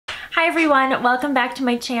Hi everyone, welcome back to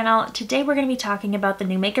my channel. Today we're going to be talking about the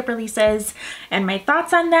new makeup releases and my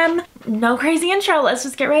thoughts on them. No crazy intro, let's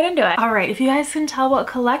just get right into it. Alright, if you guys can tell what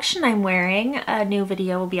collection I'm wearing, a new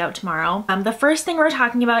video will be out tomorrow. The first thing we're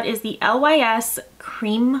talking about is the LYS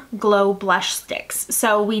Cream Glow Blush Sticks.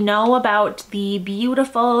 So we know about the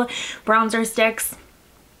beautiful bronzer sticks.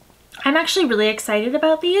 I'm actually really excited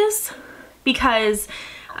about these because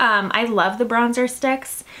I love the bronzer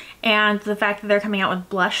sticks, and the fact that they're coming out with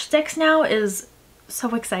blush sticks now is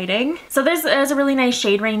so exciting. So there's a really nice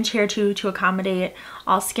shade range here too to accommodate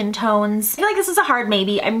all skin tones. I feel like this is a hard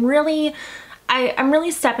maybe. I'm really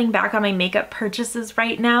stepping back on my makeup purchases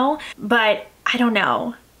right now, but I don't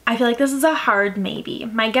know. I feel like this is a hard maybe.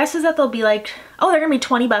 My guess is that they'll be like, oh, they're gonna be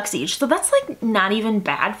 20 bucks each. So that's like not even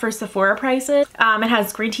bad for Sephora prices. It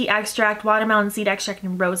has green tea extract, watermelon seed extract,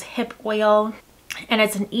 and rose hip oil. And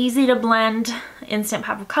it's an easy to blend instant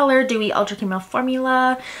pop of color dewy ultra camo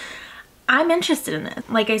formula. I'm interested in this.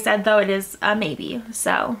 Like I said though, it is a maybe,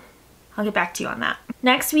 so I'll get back to you on that.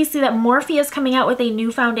 Next we see that Morphe is coming out with a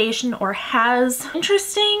new foundation, or has.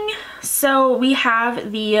 Interesting. So we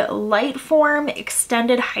have the Light Form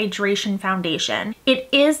Extended Hydration Foundation. It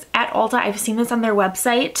is at Ulta. I've seen this on their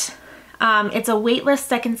website. It's a weightless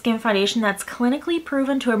second skin foundation that's clinically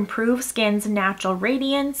proven to improve skin's natural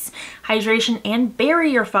radiance, hydration, and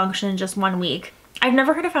barrier function in just 1 week. I've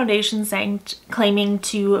never heard a foundation claiming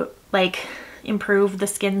to like improve the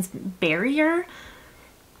skin's barrier.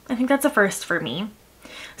 I think that's a first for me.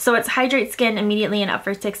 So it's hydrate skin immediately and up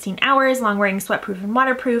for 16 hours, long wearing, sweatproof and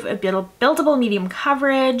waterproof, a buildable medium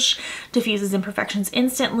coverage, diffuses imperfections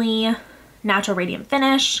instantly, natural radiant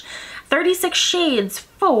finish, 36 shades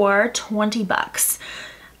for 20 bucks.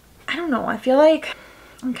 I don't know, I feel like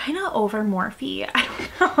I'm kind of over Morphe. I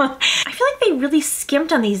don't know. I feel like they really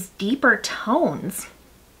skimped on these deeper tones.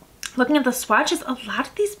 Looking at the swatches, a lot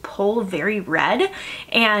of these pull very red,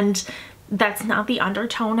 and that's not the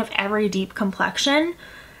undertone of every deep complexion.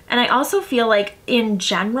 And I also feel like in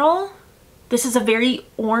general, this is a very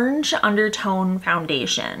orange undertone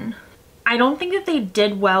foundation. I don't think that they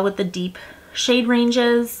did well with the deep shade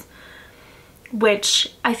ranges,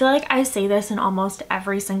 which I feel like I say this in almost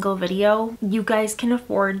every single video. You guys can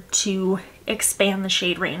afford to expand the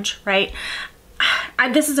shade range, right?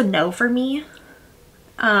 This is a no for me.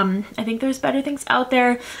 I think there's better things out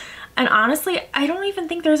there. And honestly, I don't even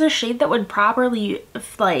think there's a shade that would properly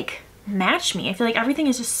like match me. I feel like everything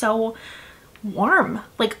is just so warm,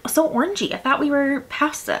 like so orangey. I thought we were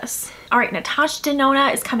past this. All right, Natasha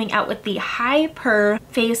Denona is coming out with the Hyper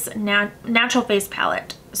Face Natural Face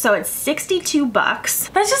Palette. So it's 62 bucks.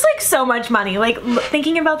 That's just like so much money. Like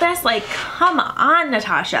thinking about this, like come on,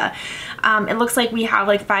 Natasha. It looks like we have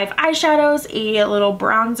like 5 eyeshadows, a little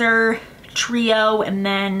bronzer trio, and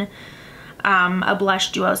then a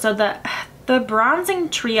blush duo. So the bronzing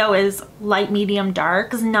trio is light, medium,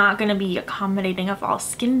 dark. Is not going to be accommodating of all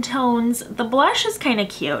skin tones. The blush is kind of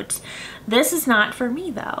cute. This is not for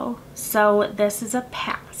me though, so this is a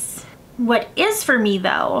pass. What is for me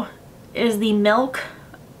though is the Milk,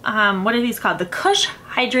 what are these called? The Kush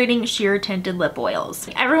Hydrating Sheer Tinted Lip Oils.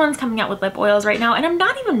 Everyone's coming out with lip oils right now, and I'm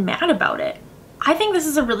not even mad about it. I think this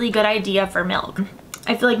is a really good idea for Milk.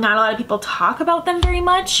 I feel like not a lot of people talk about them very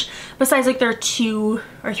much, besides like their 2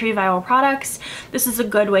 or 3 viral products. This is a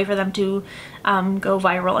good way for them to go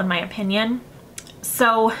viral in my opinion.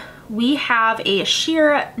 So we have a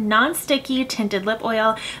sheer non-sticky tinted lip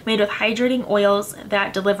oil made with hydrating oils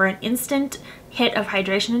that deliver an instant hit of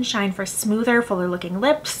hydration and shine for smoother, fuller looking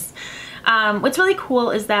lips. What's really cool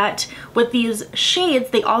is that with these shades,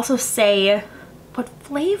 they also say what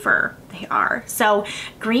flavor they are. So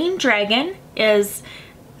Green Dragon is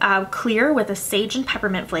clear with a sage and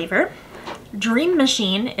peppermint flavor. Dream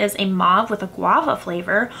Machine is a mauve with a guava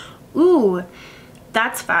flavor. Ooh,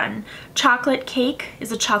 that's fun. Chocolate Cake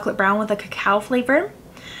is a chocolate brown with a cacao flavor.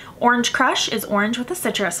 Orange Crush is orange with a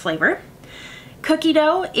citrus flavor. Cookie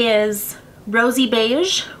Dough is rosy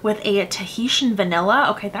beige with a Tahitian vanilla.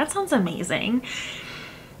 Okay, that sounds amazing.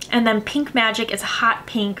 And then Pink Magic is hot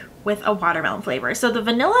pink with a watermelon flavor. So the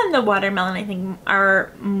vanilla and the watermelon I think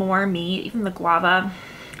are more me, even the guava.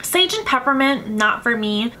 Sage and peppermint, not for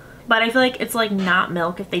me, but I feel like it's like not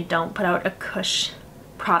Milk if they don't put out a Kush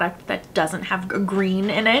product that doesn't have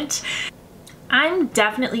green in it. I'm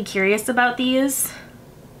definitely curious about these,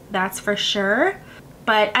 that's for sure,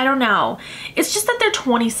 but I don't know. It's just that they're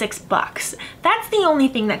 26 bucks. That's the only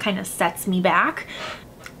thing that kind of sets me back.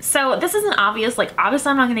 So this isn't obvious, like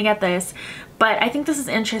obviously I'm not gonna get this, but I think this is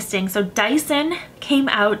interesting. So Dyson came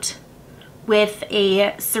out with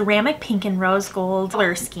a ceramic pink and rose gold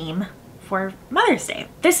color scheme for Mother's Day.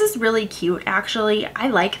 This is really cute, actually. I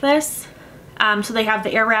like this. So they have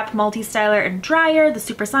the Airwrap Multi-Styler and Dryer, the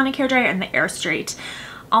Supersonic Hair Dryer, and the Air Straight.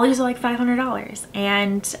 All these are like $500,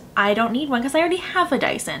 and I don't need one because I already have a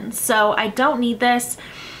Dyson, so I don't need this.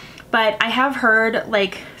 But I have heard,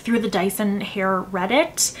 like, through the Dyson hair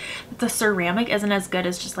Reddit, that the ceramic isn't as good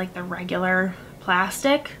as just like the regular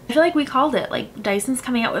plastic. I feel like we called it. Like, Dyson's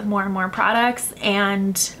coming out with more and more products,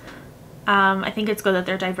 and I think it's good that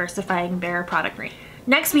they're diversifying their product range.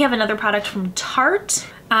 Next, we have another product from Tarte.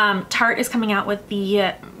 Tarte is coming out with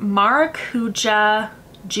the Maracuja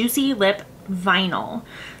Juicy Lip Vinyl.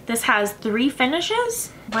 This has 3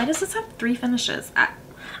 finishes. Why does this have 3 finishes?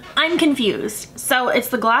 I'm confused. So it's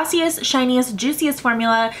the glossiest, shiniest, juiciest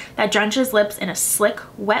formula that drenches lips in a slick,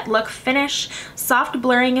 wet look finish. Soft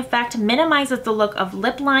blurring effect minimizes the look of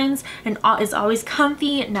lip lines and is always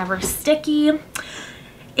comfy, never sticky.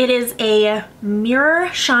 It is a mirror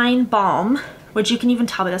shine balm, which you can even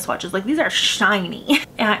tell by the swatches. Like, these are shiny.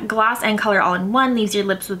 Gloss and color all in one. Leaves your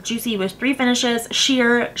lips with juicy with 3 finishes: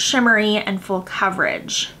 sheer, shimmery, and full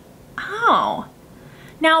coverage. Oh.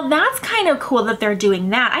 Now that's kind of cool that they're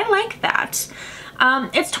doing that. I like that.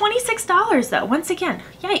 It's $26 though. Once again,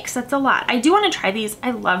 yikes, that's a lot. I do want to try these.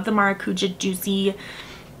 I love the Maracuja Juicy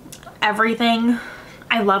everything.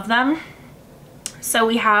 I love them. So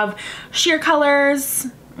we have sheer colors,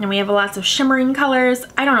 and we have lots of shimmering colors.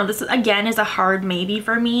 I don't know, this again is a hard maybe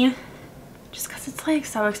for me, just because it's like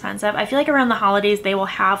so expensive. I feel like around the holidays they will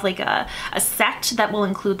have like a set that will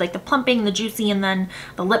include like the plumping, the juicy, and then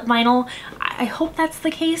the lip vinyl. I hope that's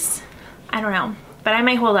the case. I don't know, but I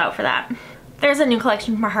might hold out for that. There's a new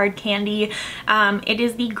collection from Hard Candy. It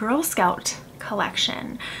is the Girl Scout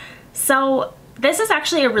collection. So this is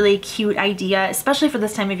actually a really cute idea, especially for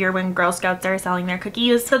this time of year when Girl Scouts are selling their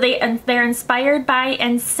cookies. So they're inspired by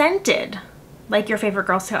and scented like your favorite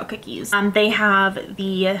Girl Scout cookies.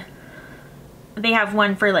 They have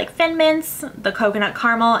one for like Thin Mints, the coconut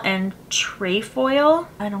caramel, and trefoil.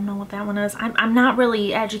 I don't know what that one is. I'm not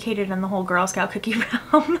really educated in the whole Girl Scout cookie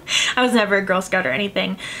realm. I was never a Girl Scout or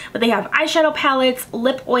anything. But they have eyeshadow palettes,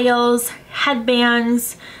 lip oils,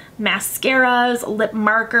 headbands, mascaras, lip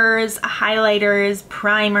markers, highlighters,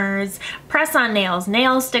 primers, press-on nails,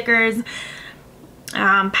 nail stickers,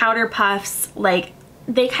 powder puffs. Like,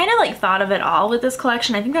 they kind of like thought of it all with this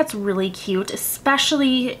collection. I think that's really cute,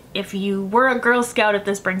 especially if you were a Girl Scout, if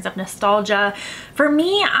this brings up nostalgia. For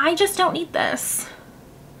me, I just don't need this,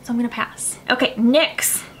 so I'm gonna pass. Okay,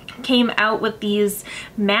 NYX came out with these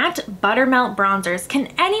matte buttermelt bronzers.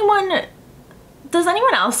 Does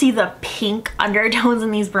anyone else see the pink undertones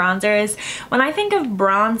in these bronzers? When I think of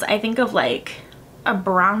bronze, I think of like a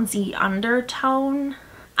bronzy undertone.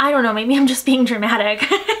 I don't know, maybe I'm just being dramatic.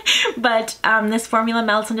 But this formula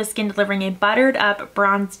melts into skin, delivering a buttered up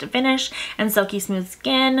bronzed finish and silky smooth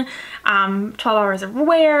skin. 12 hours of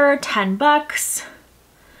wear, 10 bucks.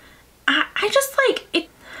 I just like it.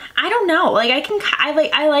 I don't know, like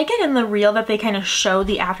I like it in the reel that they kind of show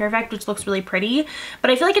the after effect, which looks really pretty,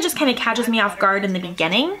 but I feel like it just kind of catches me off guard in the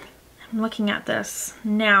beginning. I'm looking at this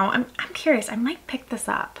now. I'm curious. I might pick this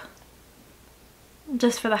up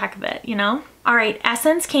just for the heck of it, you know? All right,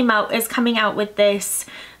 Essence is coming out with this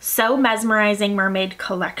So Mesmerizing Mermaid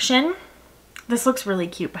collection. This looks really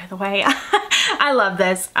cute, by the way. I love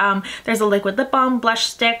this. There's a liquid lip balm, blush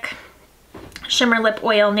stick, shimmer lip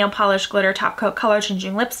oil, nail polish, glitter, top coat, color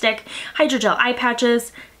changing lipstick, hydrogel eye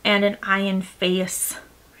patches, and an eye and face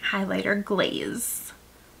highlighter glaze.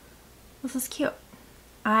 This is cute.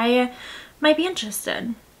 I might be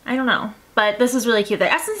interested. I don't know, but this is really cute.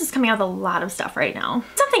 The Essence is coming out with a lot of stuff right now.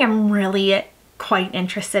 Something I'm really quite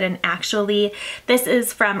interested in, actually. This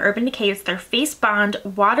is from Urban Decay. It's their Face Bond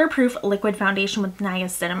Waterproof Liquid Foundation with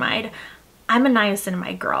niacinamide. I'm a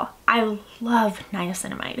niacinamide girl. I love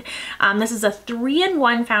niacinamide. This is a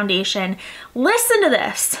 3-in-1 foundation. Listen to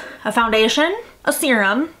this. A foundation, a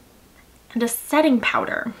serum, and a setting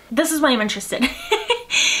powder. This is why I'm interested.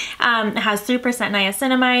 It has 3%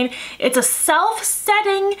 niacinamide. It's a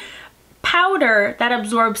self-setting powder that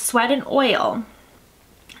absorbs sweat and oil.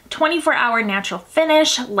 24-hour natural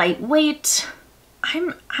finish, lightweight.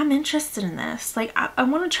 I'm interested in this. Like, I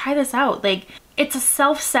want to try this out. Like, it's a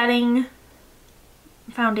self-setting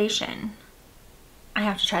foundation. I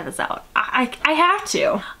have to try this out. I have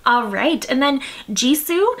to. All right, and then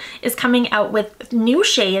Jisoo is coming out with new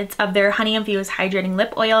shades of their honey infused hydrating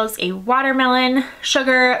lip oils, a watermelon,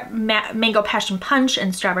 sugar, mango passion punch,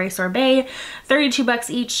 and strawberry sorbet. 32 bucks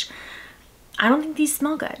each. I don't think these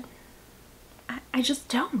smell good. I just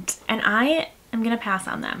don't, and I am gonna pass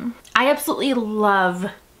on them. I absolutely love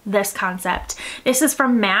this concept. This is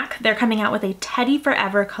from MAC. They're coming out with a Teddy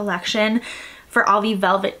Forever collection for all the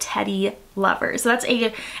Velvet Teddy lovers. So that's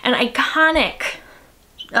an iconic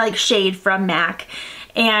like shade from MAC.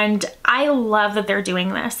 And I love that they're doing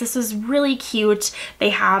this. This is really cute. They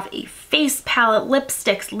have a face palette,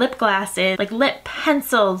 lipsticks, lip glasses, like lip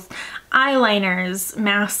pencils, eyeliners,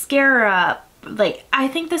 mascara. Like, I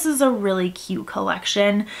think this is a really cute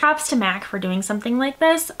collection. Props to MAC for doing something like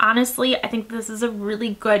this. Honestly, I think this is a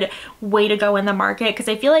really good way to go in the market because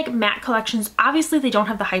I feel like MAC collections, obviously they don't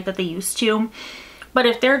have the hype that they used to. But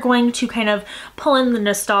if they're going to kind of pull in the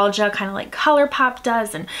nostalgia, kind of like Colourpop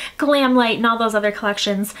does and Glamlight and all those other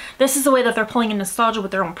collections, this is the way that they're pulling in nostalgia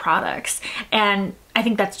with their own products. And I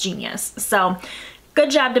think that's genius. So good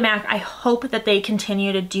job to MAC. I hope that they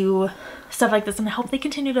continue to do stuff like this and I hope they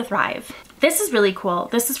continue to thrive. This is really cool.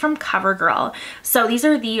 This is from CoverGirl. So these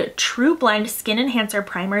are the True Blend Skin Enhancer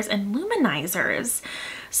Primers and Luminizers.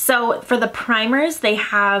 So for the primers, they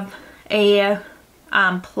have a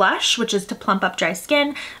Plush, which is to plump up dry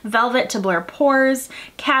skin, Velvet to blur pores,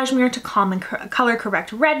 Cashmere to calm and color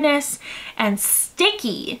correct redness, and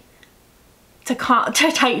Sticky to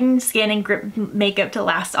tighten skin and grip makeup to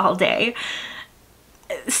last all day.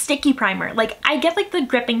 Sticky primer. Like, I get like the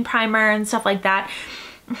gripping primer and stuff like that.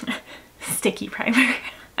 Sticky primer.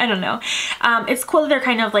 I don't know. It's cool that they're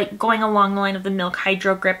kind of like going along the line of the Milk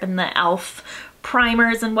Hydro Grip and the e.l.f.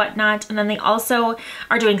 primers and whatnot. And then they also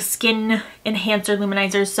are doing skin enhancer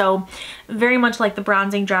luminizers. So very much like the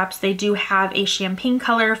bronzing drops, they do have a champagne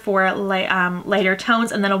color for lighter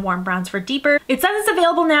tones and then a warm bronze for deeper. It says it's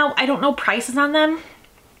available now. I don't know prices on them.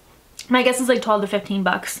 My guess is like 12 to 15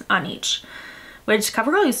 bucks on each, which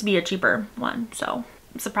CoverGirl used to be a cheaper one. So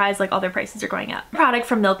I'm surprised like all their prices are going up. Product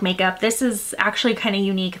from Milk Makeup. This is actually kind of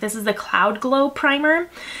unique. This is the Cloud Glow Primer.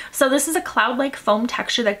 So this is a cloud-like foam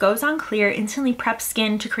texture that goes on clear, instantly preps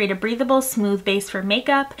skin to create a breathable, smooth base for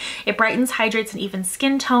makeup. It brightens, hydrates, and evens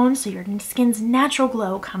skin tone so your skin's natural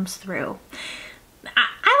glow comes through.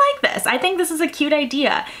 I like this. I think this is a cute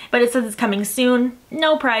idea, but it says it's coming soon.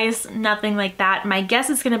 No price, nothing like that. My guess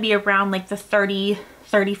is going to be around like the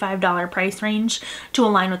 $35 price range to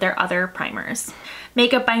align with their other primers.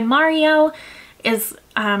 Makeup by Mario is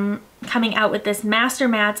coming out with this Master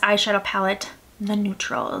Mattes eyeshadow palette, the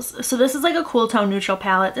Neutrals. So this is like a cool tone neutral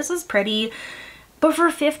palette. This is pretty, but for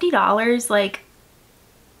 $50, like,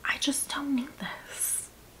 I just don't need this.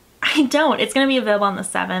 I don't. It's going to be available on the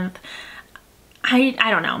 7th. I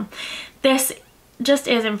don't know. This just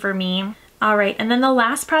isn't for me. All right, and then the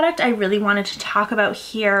last product I really wanted to talk about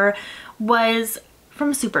here was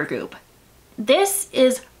from Supergoop. This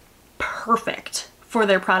is perfect for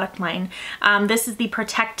their product line. This is the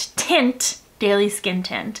Protect Tint Daily Skin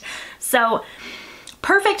Tint. So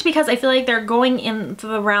perfect because I feel like they're going into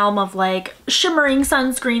the realm of like shimmering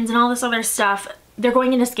sunscreens and all this other stuff. They're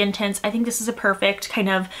going into skin tints. I think this is a perfect kind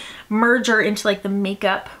of merger into like the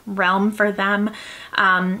makeup realm for them.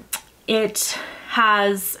 It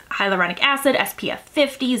has hyaluronic acid, SPF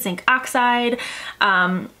 50, zinc oxide,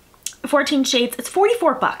 14 shades. It's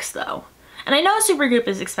 44 bucks though. And I know Supergoop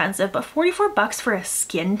is expensive, but 44 bucks for a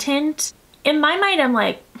skin tint? In my mind, I'm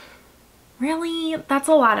like, really? That's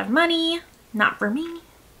a lot of money. Not for me.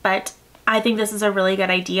 But I think this is a really good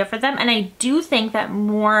idea for them. And I do think that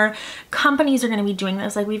more companies are going to be doing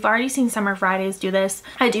this. Like, we've already seen Summer Fridays do this.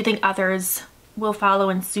 I do think others will follow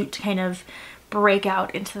in suit to kind of break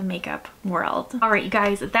out into the makeup world. All right, you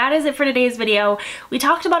guys, that is it for today's video. We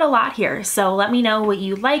talked about a lot here, so let me know what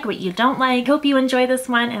you like, what you don't like. Hope you enjoy this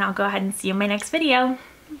one, and I'll go ahead and see you in my next video.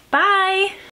 Bye!